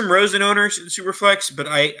flirted with some Rosen owners in Superflex, but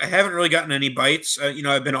I haven't really gotten any bites.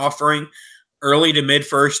 I've been offering early to mid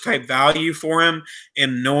first type value for him,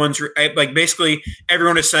 and no one's basically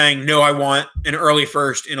everyone is saying, no, I want an early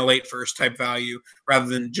first and a late first type value rather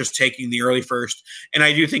than just taking the early first. And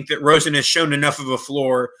I do think that Rosen has shown enough of a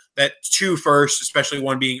floor that 2 firsts, especially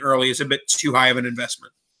one being early, is a bit too high of an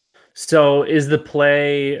investment. So is the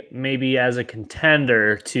play maybe as a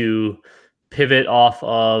contender to pivot off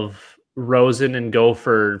of Rosen and go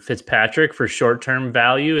for Fitzpatrick for short-term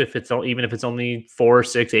value even if it's only 4,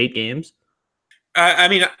 6, 8 games?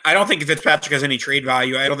 I don't think Fitzpatrick has any trade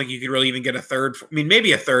value. I don't think you could really even get a third.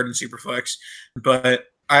 Maybe a third in Superflex, but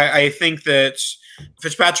I think that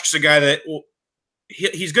Fitzpatrick's a guy that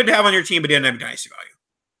he's good to have on your team, but he doesn't have dynasty value.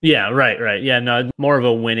 Yeah, right. Yeah, no, more of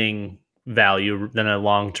a winning value than a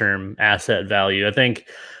long-term asset value. I think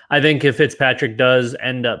I think if Fitzpatrick does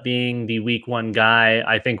end up being the week 1 guy,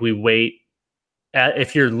 I think we wait.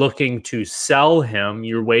 If you're looking to sell him,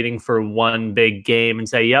 you're waiting for one big game and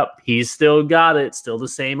say, yep, he's still got it. Still the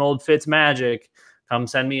same old Fitz magic. Come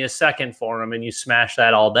send me a second for him, and you smash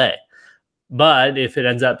that all day. But if it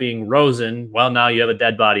ends up being Rosen, well, now you have a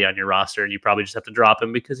dead body on your roster, and you probably just have to drop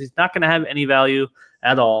him because he's not going to have any value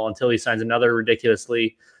at all until he signs another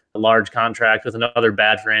ridiculously large contract with another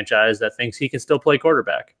bad franchise that thinks he can still play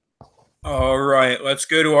quarterback. All right, let's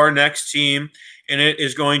go to our next team, and it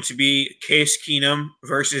is going to be Case Keenum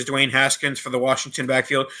versus Dwayne Haskins for the Washington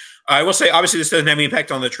backfield. I will say, obviously, this doesn't have any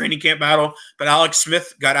impact on the training camp battle, but Alex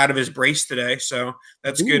Smith got out of his brace today, so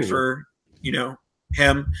that's good for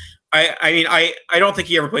him. I don't think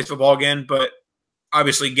he ever plays football again, but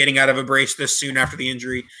obviously getting out of a brace this soon after the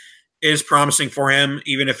injury is promising for him,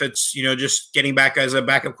 even if it's just getting back as a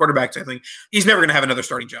backup quarterback. I think he's never going to have another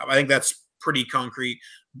starting job. I think that's pretty concrete.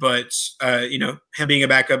 But him being a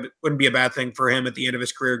backup wouldn't be a bad thing for him at the end of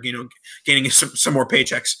his career. Gaining some more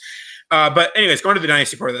paychecks. But anyways, going to the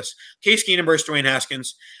dynasty part of this, Case Keenum versus Dwayne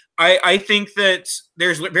Haskins. I think that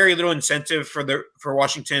there's very little incentive for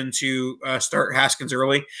Washington to start Haskins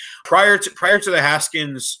early. Prior to the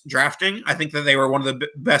Haskins drafting, I think that they were one of the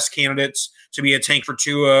best candidates to be a tank for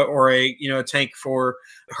Tua or a tank for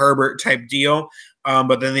Herbert type deal.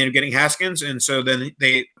 But then they ended up getting Haskins, and so then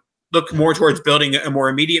they look more towards building a more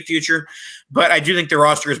immediate future. But I do think the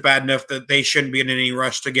roster is bad enough that they shouldn't be in any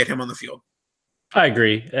rush to get him on the field. I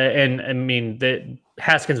agree. And I mean,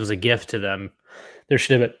 Haskins was a gift to them. He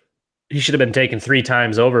should have been taken 3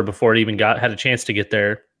 times over before it even had a chance to get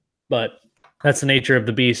there. But that's the nature of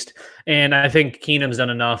the beast. And I think Keenum's done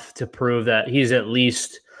enough to prove that he's at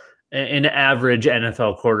least an average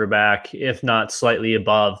NFL quarterback, if not slightly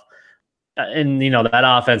above. And, that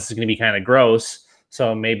offense is going to be kind of gross.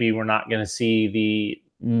 So maybe we're not going to see the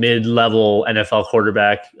mid-level NFL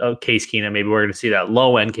quarterback Case Keenum. Maybe we're going to see that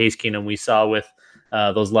low-end Case Keenum we saw with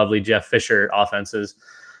those lovely Jeff Fisher offenses.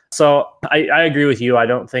 So I agree with you. I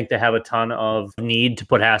don't think they have a ton of need to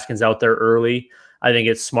put Haskins out there early. I think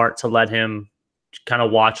it's smart to let him kind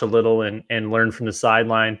of watch a little and learn from the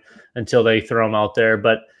sideline until they throw him out there.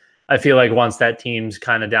 But I feel like once that team's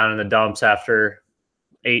kind of down in the dumps after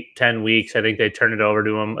 8-10 weeks, I think they turn it over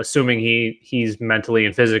to him, assuming he's mentally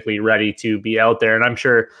and physically ready to be out there. And I'm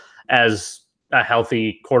sure as a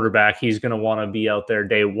healthy quarterback, he's going to want to be out there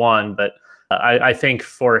day one. But I think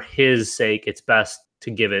for his sake, it's best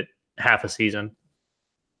to give it half a season.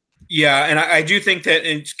 Yeah, and I do think that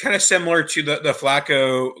it's kind of similar to the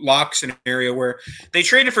Flacco lock scenario where they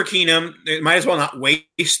traded for Keenum. They might as well not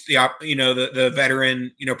waste the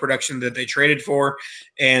veteran production that they traded for,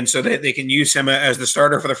 and so that they can use him as the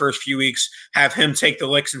starter for the first few weeks, have him take the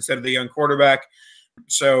licks instead of the young quarterback.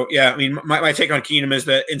 So yeah, I mean, my take on Keenum is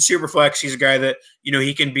that in Superflex, he's a guy that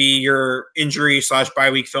he can be your injury / bye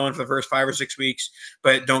week fill-in for the first 5 or 6 weeks,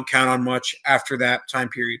 but don't count on much after that time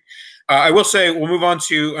period. I will say we'll move on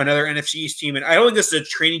to another NFC East team, and I don't think this is a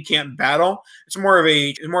training camp battle. It's more of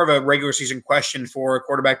a regular season question for a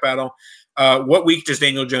quarterback battle. What week does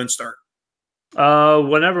Daniel Jones start?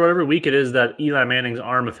 Whatever week it is that Eli Manning's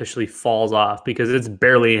arm officially falls off, because it's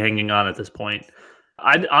barely hanging on at this point.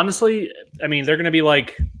 They're going to be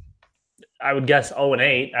like, I would guess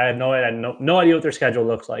 0-8. I have no idea what their schedule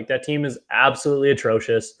looks like. That team is absolutely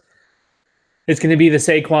atrocious. It's going to be the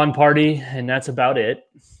Saquon party, and that's about it.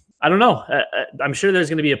 I don't know. I'm sure there's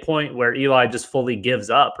going to be a point where Eli just fully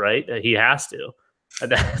gives up, right? He has to.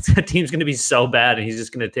 That team's going to be so bad, and he's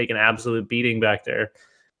just going to take an absolute beating back there.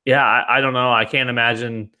 Yeah, I don't know. I can't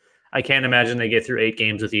imagine they get through 8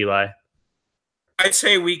 games with Eli. I'd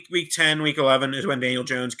say week 10, week 11 is when Daniel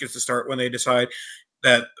Jones gets to start, when they decide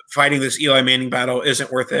that fighting this Eli Manning battle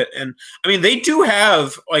isn't worth it. And I mean, they do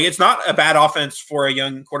have, it's not a bad offense for a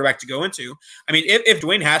young quarterback to go into. I mean, if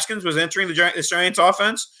Dwayne Haskins was entering this Giants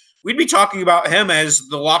offense, we'd be talking about him as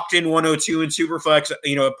the locked-in 102 in Superflex,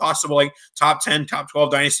 a possible top 10, top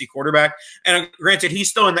 12 dynasty quarterback. And granted,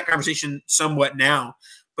 he's still in that conversation somewhat now.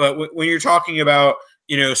 But when you're talking about,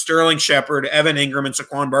 Sterling Shepard, Evan Ingram, and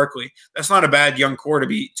Saquon Barkley, that's not a bad young core to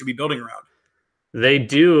be building around. They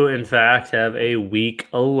do, in fact, have a week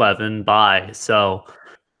 11 bye. So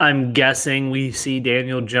I'm guessing we see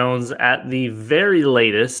Daniel Jones at the very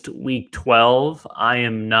latest week 12. I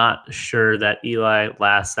am not sure that Eli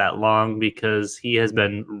lasts that long, because he has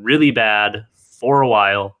been really bad for a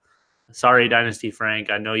while. Sorry, Dynasty Frank.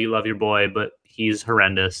 I know you love your boy, but he's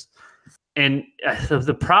horrendous. And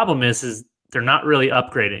the problem is they're not really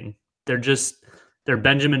upgrading. They're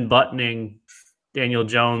Benjamin Buttoning Daniel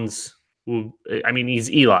Jones.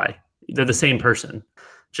 He's Eli. They're the same person,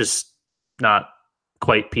 just not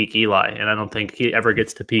quite peak Eli, and I don't think he ever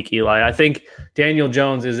gets to peak Eli. I think Daniel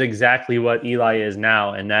Jones is exactly what Eli is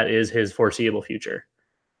now, and that is his foreseeable future.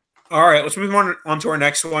 All right, let's move on to our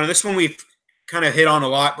next one. This one we've kind of hit on a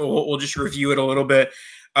lot, but we'll just review it a little bit.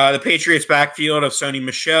 The Patriots backfield of Sony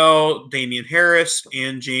Michel, Damian Harris,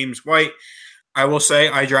 and James White. I will say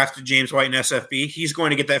I drafted James White in SFB. He's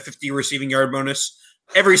going to get that 50 receiving yard bonus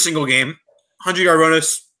every single game, 100-yard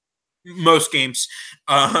bonus most games.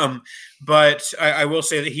 But I will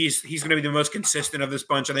say that he's going to be the most consistent of this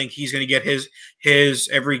bunch. I think he's going to get his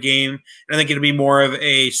every game. And I think it'll be more of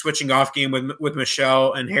a switching off game with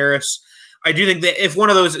Michel and Harris. I do think that if one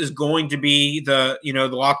of those is going to be the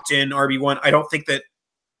locked in RB1, I don't think that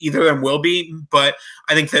either of them will be, but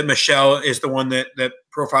I think that Michel is the one that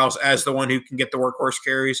profiles as the one who can get the workhorse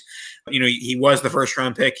carries. He was the first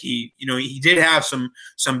round pick. He did have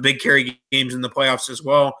some big carry games in the playoffs as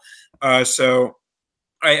well. So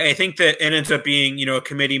I think that it ends up being, a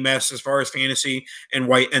committee mess as far as fantasy, and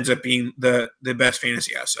White ends up being the best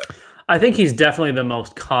fantasy asset. I think he's definitely the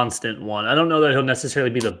most constant one. I don't know that he'll necessarily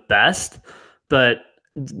be the best, but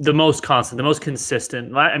the most constant, the most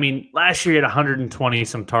consistent. I mean, last year he had 120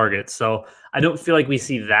 some targets, so I don't feel like we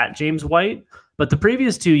see that James White. But the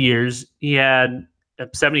previous 2 years, he had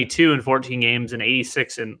 72 in 14 games and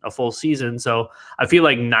 86 in a full season. So I feel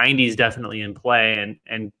like 90 is definitely in play,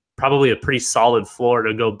 and probably a pretty solid floor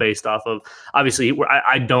to go based off of. Obviously,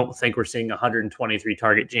 I don't think we're seeing 123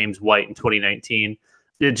 target James White in 2019.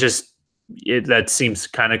 That seems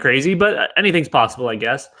kind of crazy, but anything's possible, I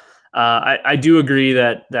guess. I do agree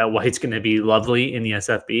that White's going to be lovely in the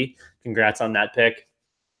SFB. Congrats on that pick.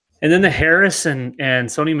 And then the Harris and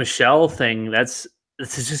Sony Michel thing, this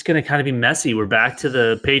is just going to kind of be messy. We're back to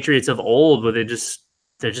the Patriots of old where they're just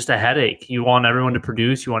a headache. You want everyone to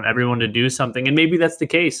produce. You want everyone to do something. And maybe that's the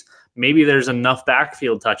case. Maybe there's enough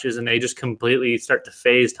backfield touches and they just completely start to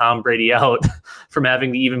phase Tom Brady out from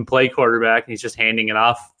having to even play quarterback. And he's just handing it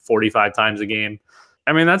off 45 times a game.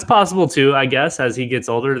 I mean, that's possible too, I guess. As he gets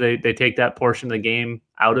older, they take that portion of the game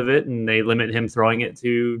out of it and they limit him throwing it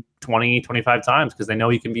to 20, 25 times because they know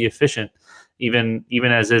he can be efficient, even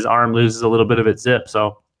as his arm loses a little bit of its zip.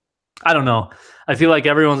 So I don't know. I feel like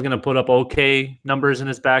everyone's going to put up okay numbers in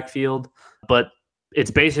his backfield, but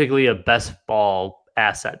it's basically a best ball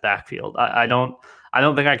asset backfield. I don't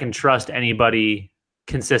think I can trust anybody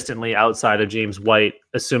consistently outside of James White,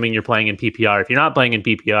 assuming you're playing in PPR. If you're not playing in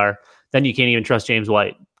PPR, then you can't even trust James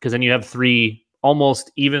White because then you have three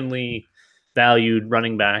almost evenly valued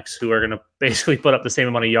running backs who are going to basically put up the same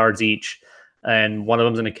amount of yards each. And one of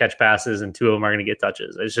them's going to catch passes and two of them are going to get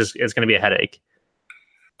touches. It's going to be a headache.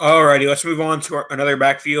 All righty, let's move on to another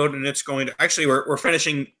backfield, and it's going to actually we're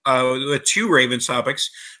finishing with two Ravens topics.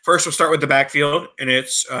 First, we'll start with the backfield, and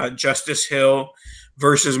it's Justice Hill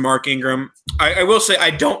versus Mark Ingram. I will say I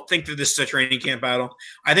don't think that this is a training camp battle.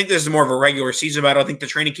 I think this is more of a regular season battle. I think the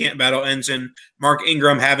training camp battle ends in Mark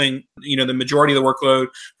Ingram having the majority of the workload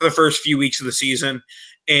for the first few weeks of the season.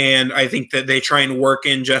 And I think that they try and work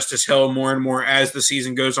in Justice Hill more and more as the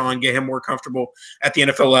season goes on, get him more comfortable at the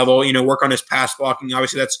NFL level, work on his pass blocking.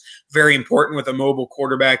 Obviously, that's very important with a mobile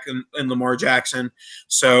quarterback in Lamar Jackson.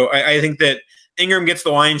 So I think that Ingram gets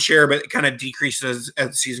the lion's share, but it kind of decreases as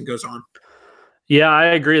the season goes on. Yeah, I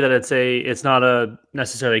agree that it's not a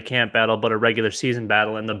necessarily camp battle, but a regular season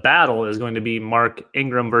battle. And the battle is going to be Mark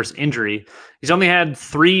Ingram versus injury. He's only had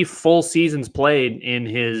 3 full seasons played in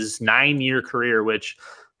his 9-year career, which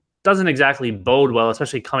doesn't exactly bode well,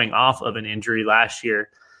 especially coming off of an injury last year.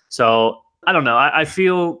 So I don't know. I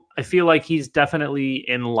feel like he's definitely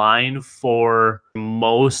in line for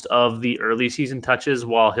most of the early season touches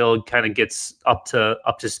while Hill kind of gets up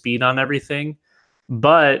to speed on everything.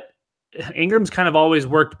 But Ingram's kind of always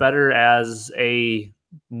worked better as a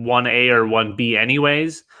 1A or 1B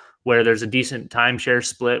anyways, where there's a decent timeshare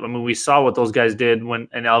split. I mean, we saw what those guys did when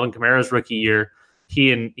in Alvin Kamara's rookie year.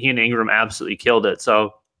 He and Ingram absolutely killed it.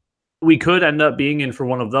 So we could end up being in for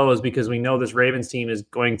one of those because we know this Ravens team is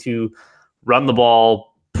going to run the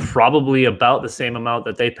ball probably about the same amount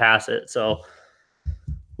that they pass it. So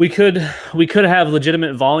we could have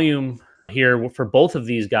legitimate volume here for both of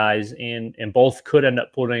these guys, and both could end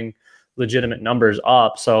up putting legitimate numbers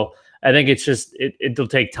up. So I think it's just it'll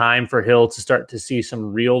take time for Hill to start to see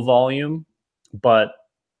some real volume, but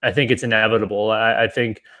I think it's inevitable. I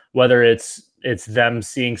think whether it's them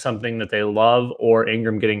seeing something that they love or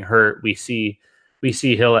Ingram getting hurt, we see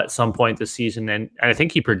Hill at some point this season, and I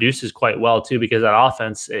think he produces quite well too because that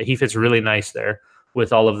offense, he fits really nice there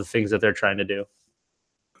with all of the things that they're trying to do.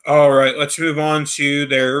 All right, let's move on to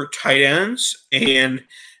their tight ends, and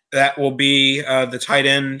that will be the tight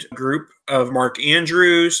end group of Mark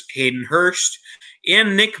Andrews, Hayden Hurst,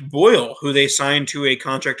 and Nick Boyle, who they signed to a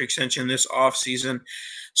contract extension this offseason.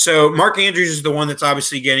 So Mark Andrews is the one that's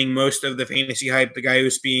obviously getting most of the fantasy hype, the guy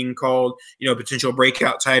who's being called, potential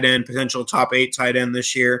breakout tight end, potential top 8 tight end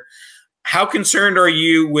this year. How concerned are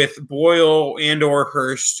you with Boyle and or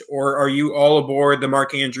Hurst, or are you all aboard the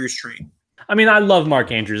Mark Andrews train? I mean, I love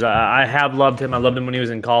Mark Andrews. I have loved him. I loved him when he was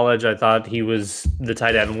in college. I thought he was the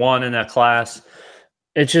tight end 1 in that class.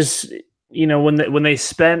 It's just, when they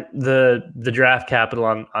spent the draft capital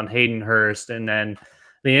on Hayden Hurst, and then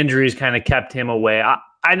the injuries kind of kept him away.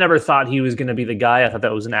 I never thought he was going to be the guy. I thought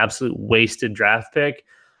that was an absolute wasted draft pick.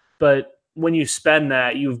 But when you spend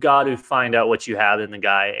that, you've got to find out what you have in the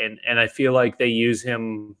guy. And I feel like they use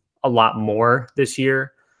him a lot more this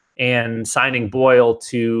year. And signing Boyle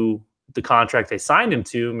to the contract they signed him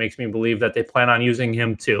to makes me believe that they plan on using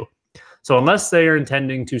him too. So unless they are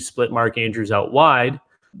intending to split Mark Andrews out wide,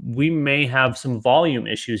 we may have some volume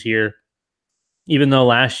issues here. Even though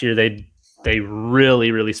last year they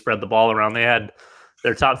really, really spread the ball around. They had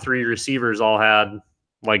their top 3 receivers all had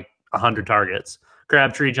like 100 targets.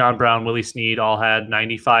 Crabtree, John Brown, Willie Snead all had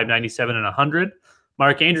 95, 97, and 100.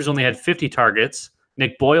 Mark Andrews only had 50 targets.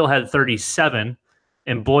 Nick Boyle had 37,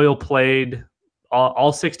 and Boyle played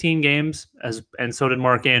all 16 games, and so did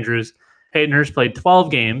Mark Andrews. Hayden Hurst played 12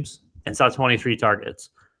 games and saw 23 targets.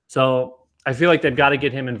 So I feel like they've got to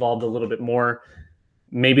get him involved a little bit more.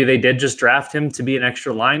 Maybe they did just draft him to be an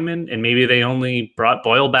extra lineman, and maybe they only brought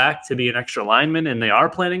Boyle back to be an extra lineman, and they are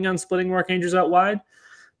planning on splitting Mark Andrews out wide.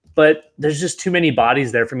 But there's just too many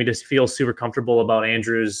bodies there for me to feel super comfortable about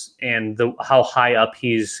Andrews and how high up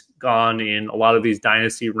he's gone in a lot of these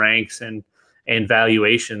dynasty ranks and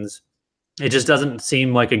valuations. It just doesn't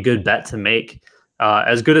seem like a good bet to make.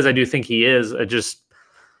 As good as I do think he is,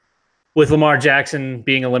 with Lamar Jackson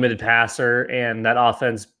being a limited passer and that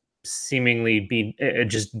offense seemingly be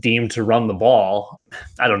just deemed to run the ball,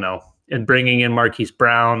 I don't know. And bringing in Marquise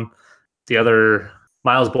Brown, the other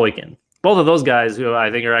Miles Boykin, both of those guys who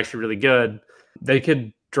I think are actually really good, they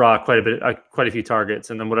could draw quite a few targets.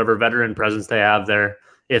 And then whatever veteran presence they have there,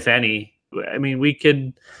 if any, I mean,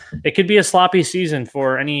 it could be a sloppy season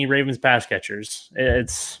for any Ravens pass catchers.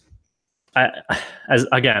 I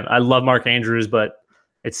love Mark Andrews, but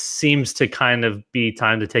it seems to kind of be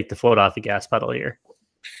time to take the foot off the gas pedal here.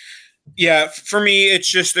 Yeah, for me, it's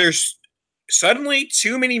just there's suddenly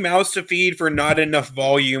too many mouths to feed for not enough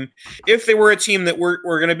volume. If they were a team that were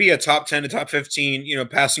going to be a top 10 to top 15,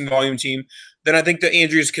 passing volume team, then I think that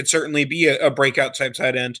Andrews could certainly be a breakout type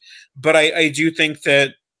tight end. But I do think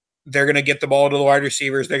that they're going to get the ball to the wide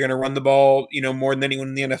receivers. They're going to run the ball, more than anyone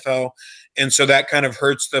in the NFL. And so that kind of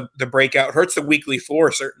hurts the breakout, hurts the weekly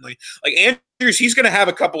floor, certainly. Like Andrews, he's going to have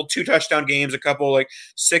a couple 2-touchdown games, a couple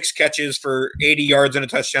 6 catches for 80 yards and a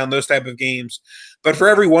touchdown, those type of games. But for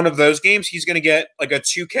every one of those games, he's going to get a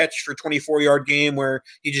 2-catch for 24-yard game where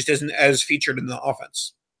he just isn't as featured in the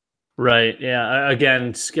offense. Right. Yeah. Again,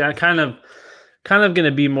 it's kind of going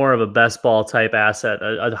to be more of a best ball type asset,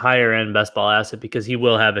 a higher end best ball asset, because he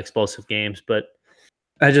will have explosive games. But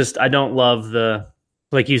I don't love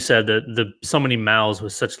like you said, the so many mouths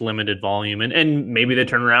with such limited volume, and maybe they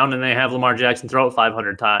turn around and they have Lamar Jackson throw it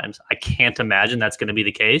 500 times. I can't imagine that's going to be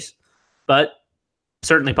the case, but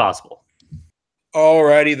certainly possible.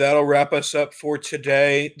 Alrighty, that'll wrap us up for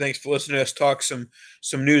today. Thanks for listening to us talk some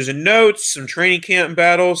news and notes, some training camp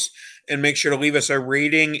battles. And make sure to leave us a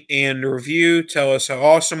rating and a review. Tell us how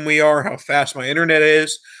awesome we are, how fast my internet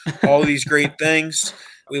is, all these great things.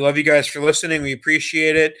 We love you guys for listening. We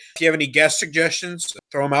appreciate it. If you have any guest suggestions,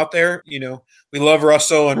 throw them out there. We love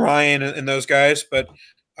Russell and Ryan and those guys, but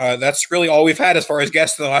that's really all we've had as far as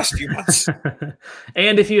guests in the last few months.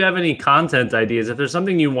 And if you have any content ideas, if there's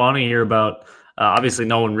something you want to hear about, obviously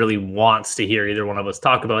no one really wants to hear either one of us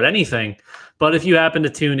talk about anything. But if you happen to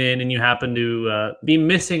tune in and you happen to be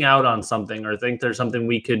missing out on something, or think there's something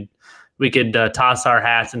we could toss our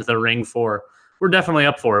hats into the ring for, we're definitely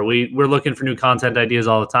up for it. We're looking for new content ideas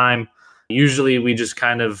all the time. Usually we just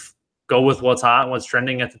kind of go with what's hot and what's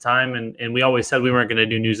trending at the time. And we always said we weren't going to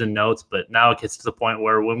do news and notes, but now it gets to the point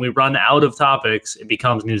where when we run out of topics, it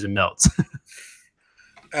becomes news and notes.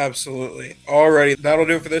 Absolutely. Alrighty, that'll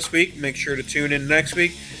do it for this week. Make sure to tune in next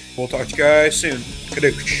week. We'll talk to you guys soon.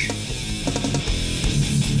 Kadoosh.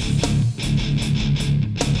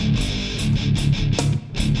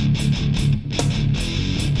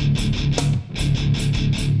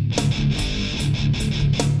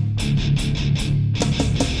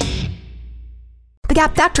 The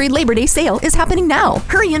Gap Factory Labor Day sale is happening now.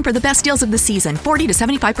 Hurry in for the best deals of the season, 40 to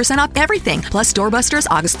 75% off everything, plus doorbusters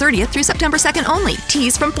August 30th through September 2nd only.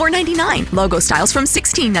 Tees from $4.99, logo styles from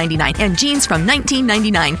 $16.99, and jeans from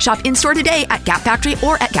 $19.99. Shop in-store today at Gap Factory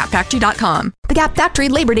or at gapfactory.com. The Gap Factory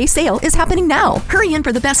Labor Day sale is happening now. Hurry in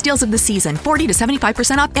for the best deals of the season, 40 to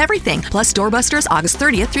 75% off everything, plus doorbusters August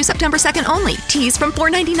 30th through September 2nd only. Tees from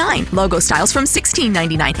 $4.99, logo styles from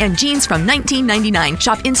 $16.99, and jeans from $19.99.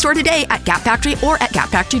 Shop in-store today at Gap Factory or at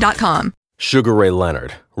gapfactory.com. Sugar Ray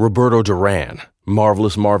Leonard, Roberto Duran,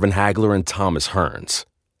 Marvelous Marvin Hagler, and Thomas Hearns.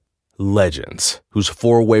 Legends, whose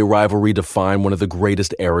four-way rivalry defined one of the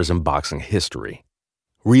greatest eras in boxing history.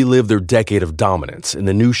 Relive their decade of dominance in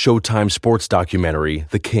the new Showtime sports documentary,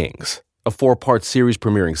 The Kings, a 4-part series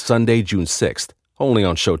premiering Sunday, June 6th, only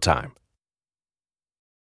on Showtime.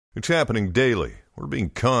 It's happening daily. We're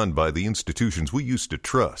being conned by the institutions we used to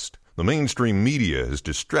trust. The mainstream media is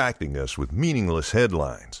distracting us with meaningless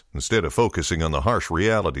headlines instead of focusing on the harsh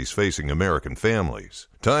realities facing American families.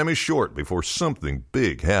 Time is short before something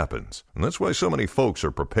big happens, and that's why so many folks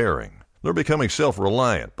are preparing. They're becoming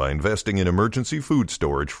self-reliant by investing in emergency food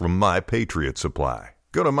storage from My Patriot Supply.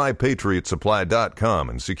 Go to MyPatriotSupply.com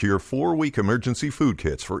and secure 4-week emergency food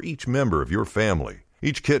kits for each member of your family.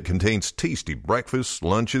 Each kit contains tasty breakfasts,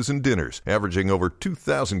 lunches, and dinners, averaging over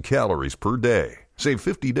 2,000 calories per day. Save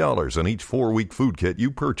 $50 on each 4-week food kit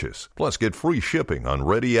you purchase. Plus, get free shipping on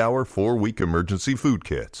Ready Hour 4-week emergency food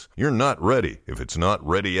kits. You're not ready if it's not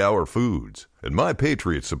Ready Hour Foods. At My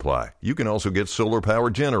Patriot Supply, you can also get solar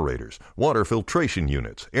power generators, water filtration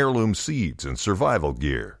units, heirloom seeds, and survival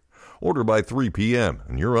gear. Order by 3 p.m.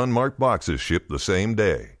 and your unmarked boxes ship the same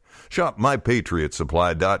day. Shop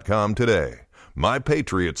MyPatriotSupply.com today.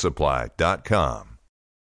 MyPatriotSupply.com.